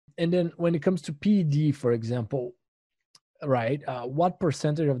And then when it comes to PED, for example, right? What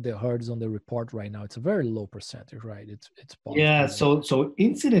percentage of the herds on the report right now? It's a very low percentage, right? It's Yeah, positive. so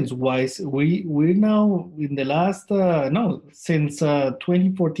incidence wise, we're now in the last no since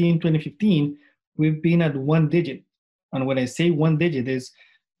 2014, 2015, we've been at one digit. And when I say one digit is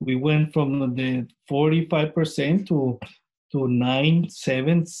we went from the 45% to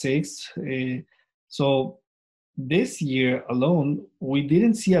 976. So this year alone, we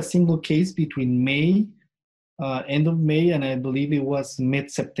didn't see a single case between May, end of May, and I believe it was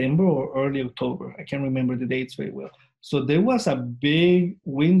mid-September or early October. I can't remember the dates very well. So there was a big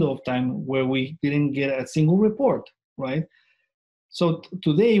window of time where we didn't get a single report, right? So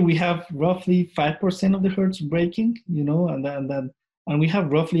today we have roughly 5% of the herds breaking, and we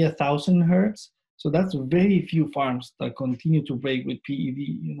have roughly 1,000 herds. So that's very few farms that continue to break with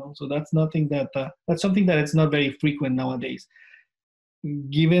PED. So that's nothing that's something that it's not very frequent nowadays,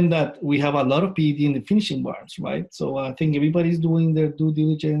 given that we have a lot of PED in the finishing barns, right? So I think everybody's doing their due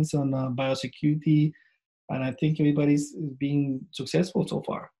diligence on biosecurity, and I think everybody's being successful so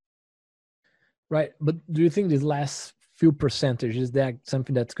far. Right, but do you think this last few percentage, is that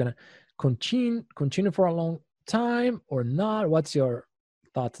something that's going to continue for a long time or not? What's your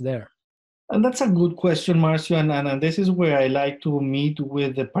thoughts there? And that's a good question, Marcio. And this is where I like to meet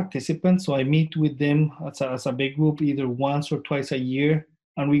with the participants. So I meet with them as a big group, either once or twice a year,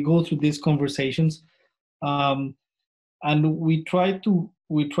 and we go through these conversations. And we try to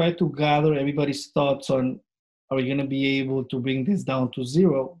gather everybody's thoughts on, are we going to be able to bring this down to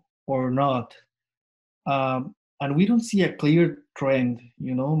zero or not? And we don't see a clear trend,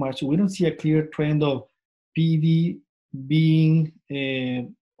 Marcio. We don't see a clear trend of PED being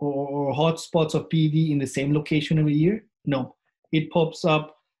or hotspots of PED in the same location every year. No, it pops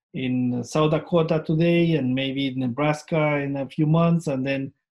up in South Dakota today, and maybe in Nebraska in a few months, and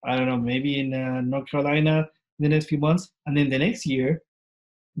then I don't know, maybe in North Carolina in the next few months, and then the next year,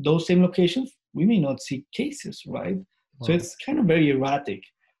 those same locations we may not see cases, right? Wow. So it's kind of very erratic,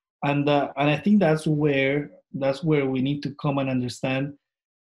 and I think that's where we need to come and understand.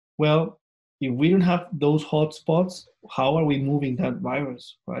 Well, if we don't have those hotspots, how are we moving that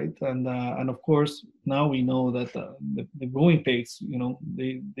virus, right? And of course, now we know that the growing pigs,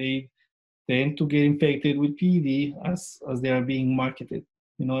 they tend to get infected with PED as they are being marketed,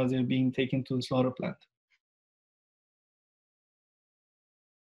 as they're being taken to the slaughter plant.